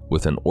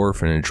with an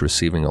orphanage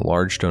receiving a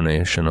large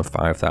donation of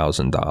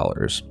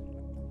 $5,000.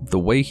 The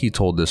way he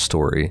told this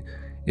story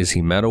is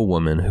he met a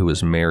woman who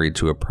was married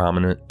to a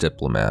prominent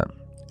diplomat.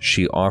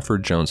 She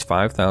offered Jones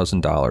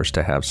 $5,000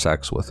 to have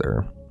sex with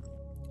her.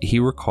 He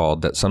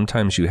recalled that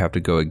sometimes you have to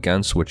go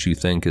against what you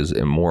think is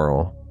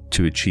immoral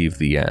to achieve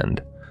the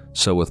end.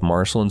 So with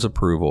Marcelin's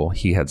approval,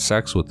 he had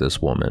sex with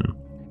this woman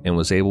and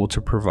was able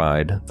to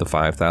provide the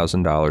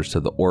 $5,000 to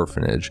the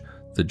orphanage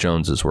the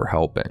Joneses were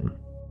helping.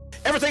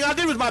 Everything I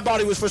did with my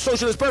body was for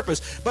socialist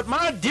purpose. But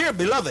my dear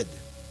beloved,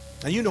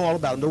 and you know all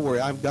about it, don't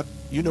worry,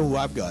 you know who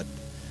I've got.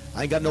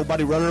 I ain't got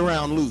nobody running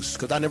around loose,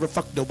 because I never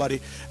fucked nobody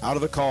out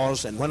of a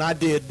cause. And when I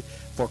did,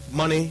 for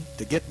money,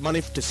 to get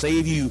money to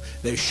save you,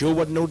 there sure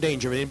wasn't no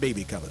danger of any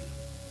baby coming.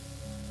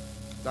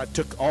 I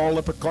took all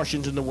the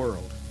precautions in the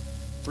world,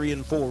 3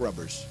 and 4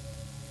 rubbers.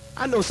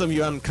 I know some of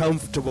you are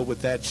uncomfortable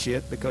with that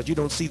shit because you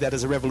don't see that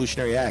as a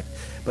revolutionary act.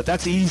 But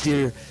that's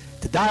easier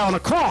to die on a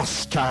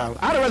cross, child.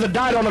 I'd rather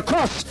died on a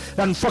cross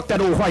than fuck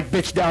that old white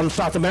bitch down in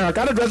South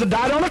America. I'd rather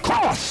died on a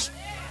cross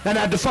than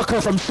I had to fuck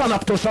her from sun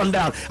up to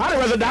sundown. I'd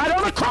rather died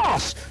on a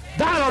cross.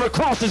 Dying on a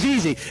cross is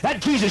easy.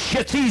 That Jesus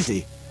shit's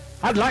easy.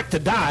 I'd like to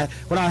die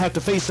when I have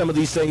to face some of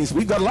these things.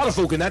 We've got a lot of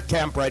folk in that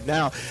camp right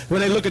now. When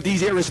they look at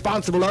these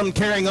irresponsible,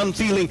 uncaring,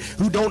 unfeeling,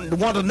 who don't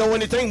want to know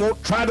anything,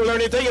 won't try to learn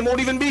anything, and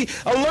won't even be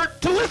alert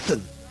to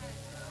listen.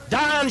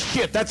 Die on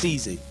shit, that's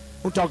easy.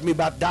 Don't talk to me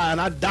about dying.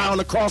 I'd die on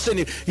the cross. And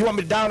you want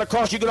me to die on the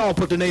cross, you can all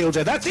put the nails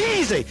in. That's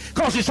easy,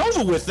 because it's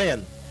over with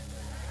then.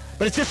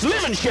 But it's just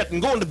living shit and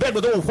going to bed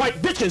with old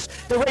white bitches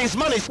to raise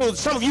money so that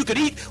some of you could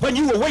eat when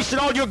you were wasting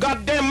all your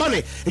goddamn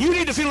money. And you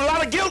need to feel a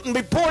lot of guilt and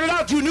be pouring it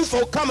out to you new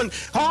folk coming.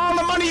 All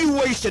the money you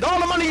wasted, all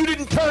the money you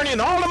didn't turn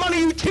in, all the money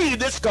you cheated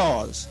this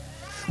cause.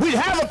 We'd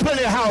have a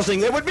plenty of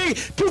housing. There would be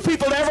 2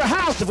 people to every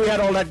house if we had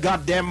all that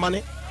goddamn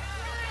money.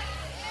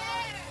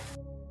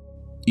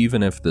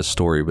 Even if this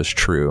story was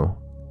true,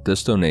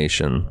 this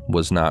donation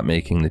was not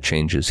making the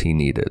changes he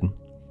needed.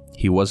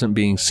 He wasn't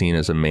being seen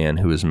as a man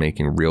who was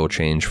making real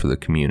change for the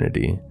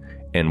community,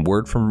 and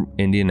word from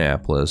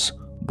Indianapolis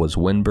was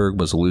Winberg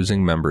was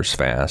losing members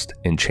fast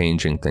and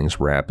changing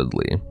things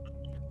rapidly.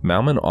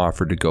 Malman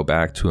offered to go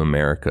back to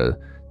America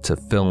to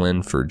fill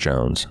in for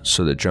Jones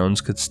so that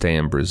Jones could stay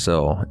in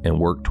Brazil and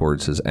work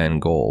towards his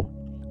end goal.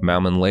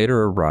 Malman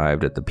later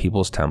arrived at the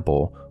People's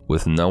Temple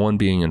with no one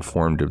being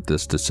informed of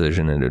this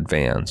decision in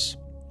advance.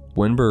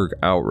 Winberg,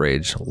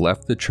 outraged,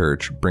 left the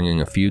church,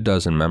 bringing a few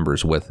dozen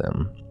members with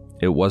him.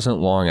 It wasn't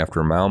long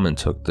after Malman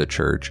took the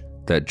church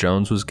that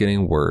Jones was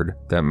getting word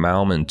that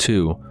Malman,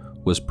 too,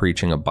 was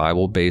preaching a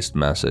Bible-based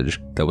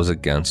message that was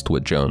against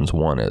what Jones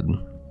wanted.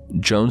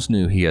 Jones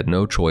knew he had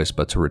no choice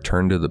but to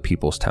return to the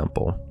People's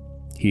Temple.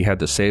 He had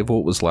to save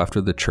what was left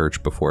of the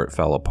church before it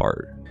fell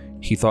apart.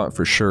 He thought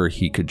for sure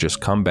he could just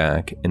come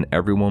back and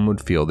everyone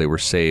would feel they were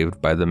saved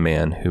by the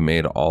man who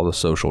made all the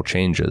social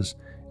changes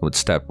and would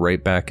step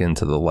right back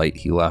into the light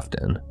he left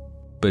in.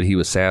 But he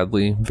was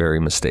sadly very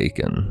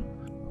mistaken.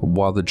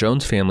 While the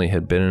Jones family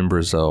had been in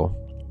Brazil,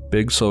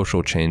 big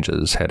social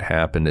changes had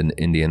happened in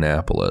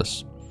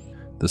Indianapolis.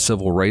 The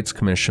Civil Rights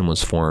Commission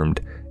was formed,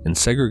 and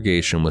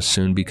segregation was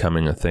soon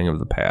becoming a thing of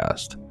the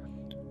past.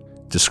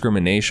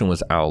 Discrimination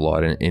was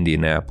outlawed in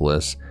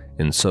Indianapolis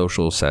in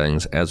social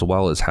settings as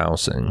well as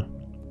housing.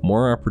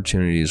 More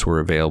opportunities were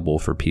available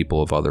for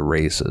people of other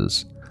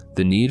races.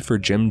 The need for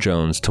Jim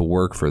Jones to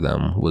work for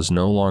them was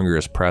no longer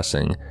as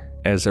pressing,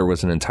 as there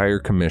was an entire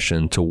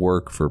commission to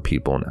work for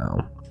people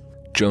now.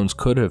 Jones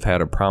could have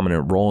had a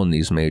prominent role in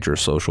these major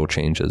social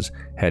changes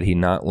had he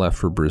not left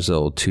for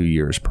Brazil 2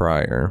 years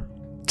prior.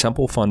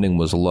 Temple funding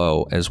was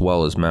low as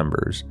well as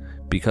members.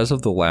 Because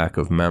of the lack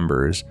of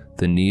members,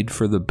 the need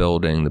for the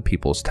building the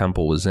People's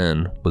Temple was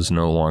in was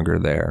no longer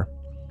there.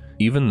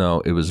 Even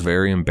though it was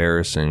very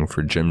embarrassing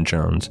for Jim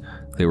Jones,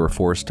 they were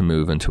forced to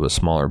move into a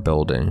smaller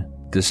building.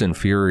 This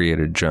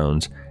infuriated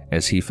Jones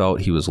as he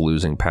felt he was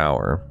losing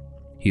power.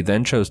 He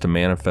then chose to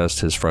manifest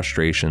his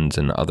frustrations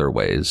in other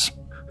ways.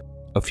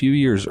 A few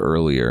years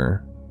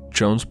earlier,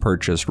 Jones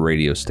purchased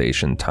radio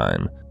station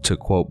time to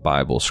quote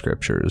Bible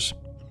scriptures,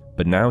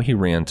 but now he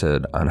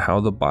ranted on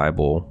how the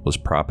Bible was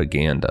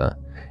propaganda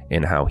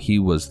and how he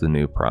was the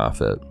new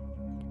prophet.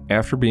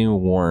 After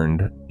being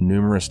warned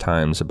numerous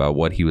times about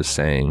what he was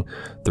saying,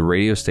 the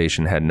radio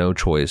station had no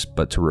choice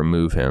but to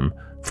remove him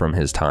from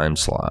his time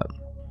slot.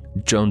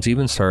 Jones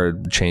even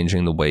started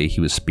changing the way he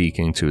was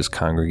speaking to his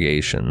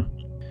congregation.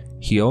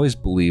 He always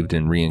believed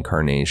in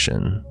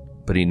reincarnation,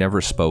 but he never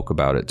spoke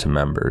about it to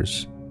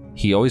members.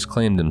 He always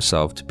claimed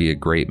himself to be a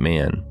great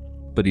man,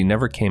 but he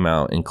never came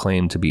out and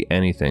claimed to be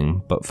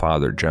anything but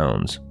Father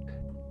Jones.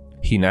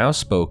 He now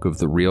spoke of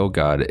the real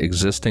God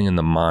existing in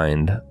the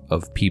mind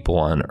of people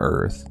on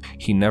earth.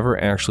 He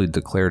never actually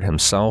declared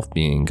himself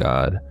being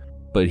God,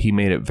 but he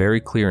made it very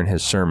clear in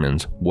his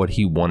sermons what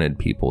he wanted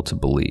people to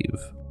believe.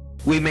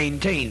 We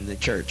maintain the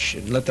church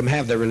and let them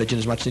have their religion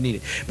as much as they need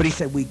it. But he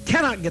said we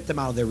cannot get them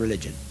out of their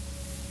religion.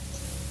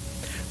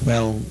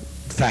 Well,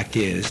 the fact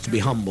is, to be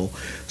humble,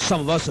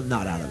 some of us are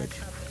not out of it.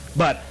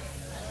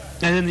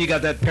 And then you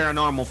got that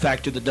paranormal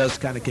factor that does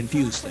kind of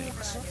confuse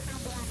things.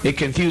 It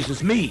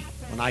confuses me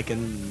when I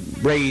can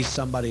raise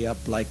somebody up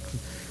like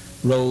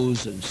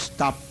Rose and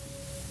stop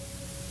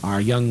our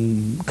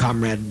young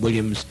comrade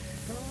Williams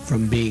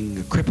from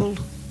being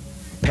crippled,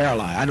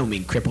 paralyzed. I don't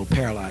mean crippled,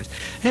 paralyzed.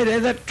 Hey,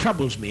 that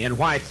troubles me. And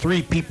why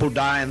 3 people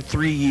die in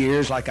 3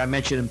 years, like I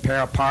mentioned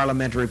in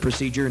parliamentary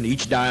procedure, and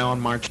each die on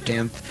March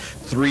 10th.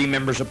 3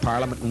 members of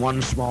parliament in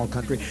one small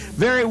country.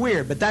 Very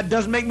weird, but that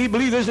doesn't make me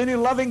believe there's any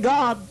loving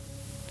God.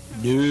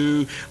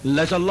 No,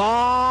 there's a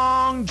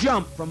long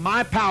jump from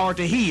my power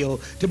to heal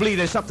to believe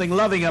there's something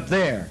loving up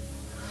there.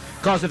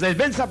 Because if there'd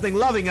been something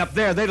loving up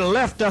there, they'd have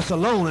left us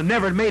alone and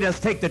never made us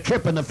take the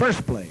trip in the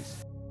first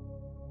place.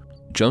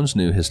 Jones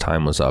knew his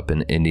time was up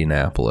in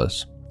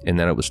Indianapolis, and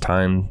that it was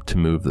time to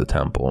move the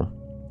temple.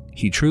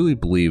 He truly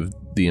believed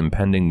the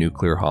impending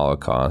nuclear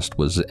holocaust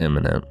was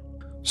imminent,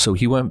 so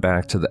he went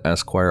back to the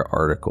Esquire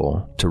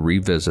article to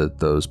revisit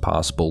those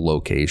possible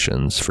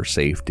locations for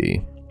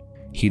safety.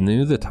 He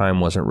knew the time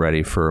wasn't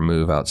ready for a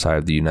move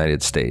outside the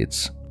United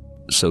States,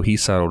 so he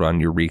settled on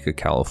Eureka,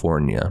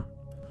 California.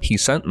 He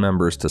sent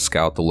members to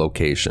scout the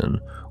location,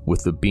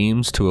 with the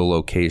Beams to a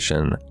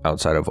location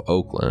outside of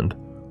Oakland,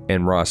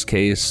 and Ross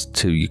Case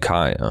to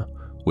Ukiah,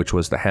 which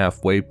was the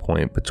halfway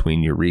point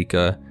between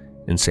Eureka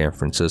and San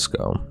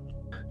Francisco.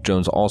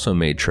 Jones also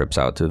made trips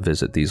out to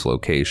visit these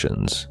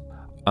locations.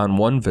 On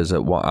one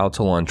visit, while out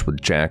to lunch with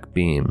Jack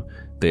Beam,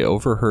 they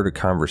overheard a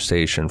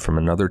conversation from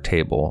another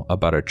table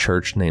about a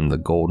church named the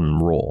Golden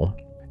Rule.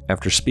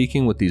 After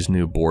speaking with these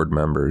new board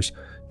members,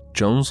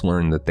 Jones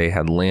learned that they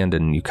had land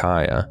in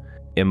Ukiah,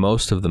 and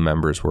most of the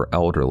members were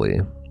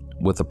elderly.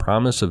 With the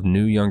promise of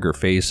new younger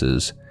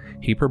faces,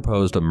 he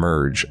proposed a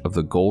merge of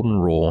the Golden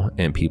Rule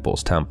and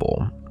People's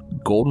Temple.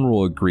 Golden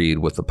Rule agreed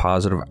with the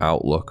positive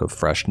outlook of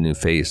fresh new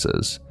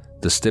faces.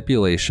 The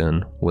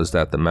stipulation was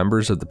that the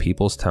members of the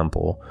People's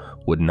Temple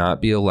would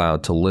not be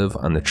allowed to live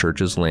on the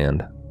church's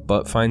land,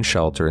 but find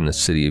shelter in the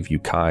city of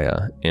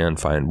Ukiah and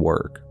find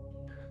work.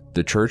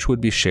 The church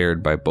would be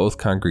shared by both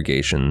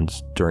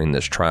congregations during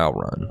this trial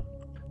run.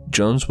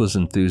 Jones was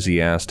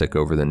enthusiastic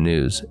over the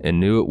news and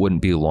knew it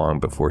wouldn't be long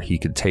before he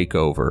could take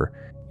over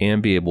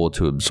and be able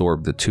to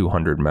absorb the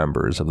 200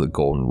 members of the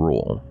Golden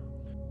Rule.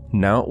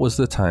 Now it was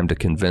the time to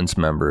convince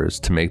members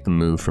to make the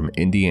move from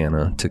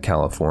Indiana to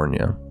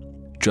California.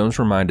 Jones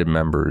reminded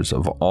members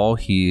of all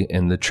he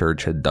and the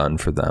church had done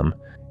for them,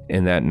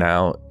 and that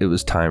now it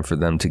was time for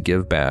them to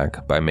give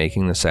back by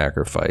making the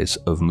sacrifice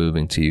of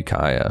moving to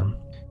Ukiah.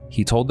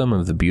 He told them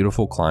of the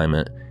beautiful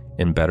climate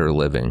and better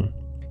living.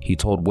 He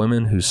told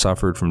women who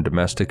suffered from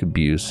domestic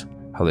abuse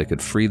how they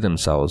could free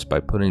themselves by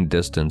putting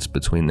distance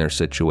between their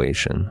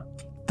situation.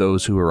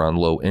 Those who were on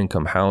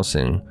low-income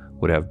housing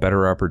would have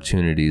better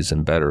opportunities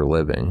and better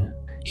living.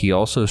 He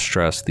also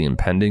stressed the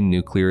impending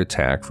nuclear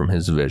attack from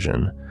his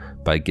vision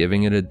by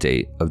giving it a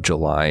date of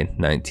July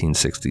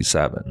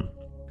 1967.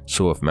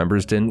 So if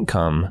members didn't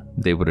come,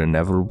 they would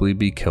inevitably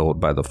be killed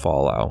by the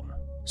fallout.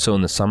 So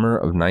in the summer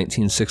of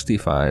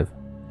 1965,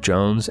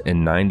 Jones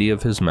and 90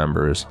 of his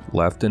members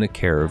left in a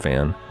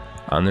caravan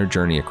on their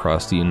journey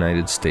across the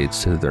United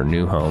States to their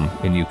new home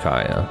in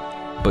Ukiah.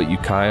 But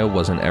Ukiah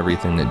wasn't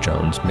everything that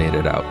Jones made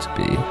it out to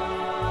be.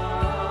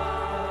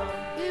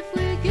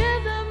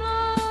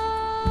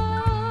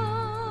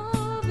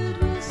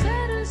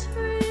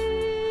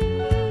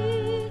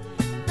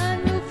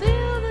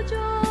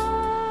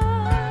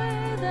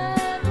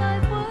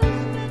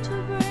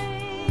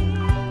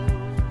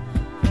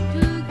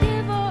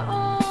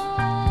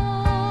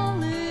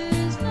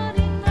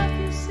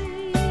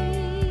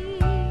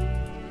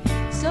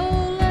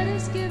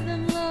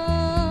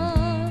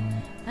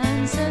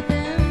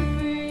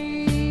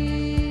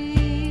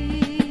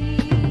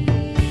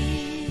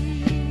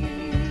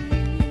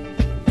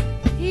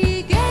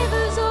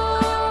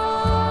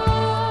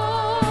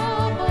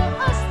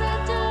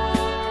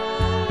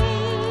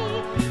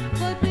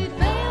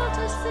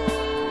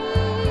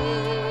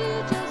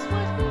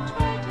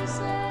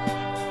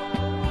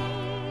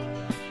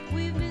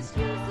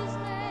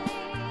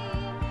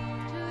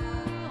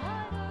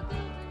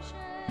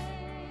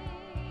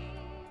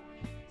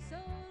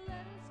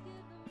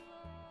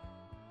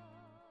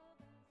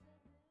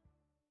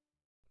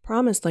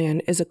 Promised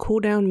Land is a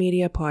Cool Down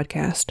Media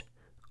podcast.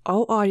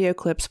 All audio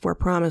clips for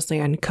Promised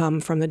Land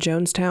come from the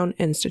Jonestown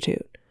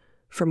Institute.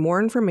 For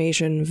more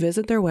information,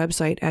 visit their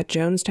website at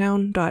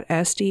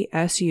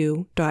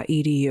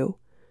jonestown.sdsu.edu.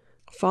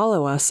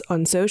 Follow us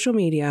on social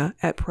media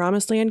at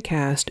Promised Land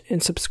Cast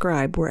and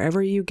subscribe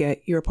wherever you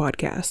get your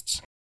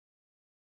podcasts.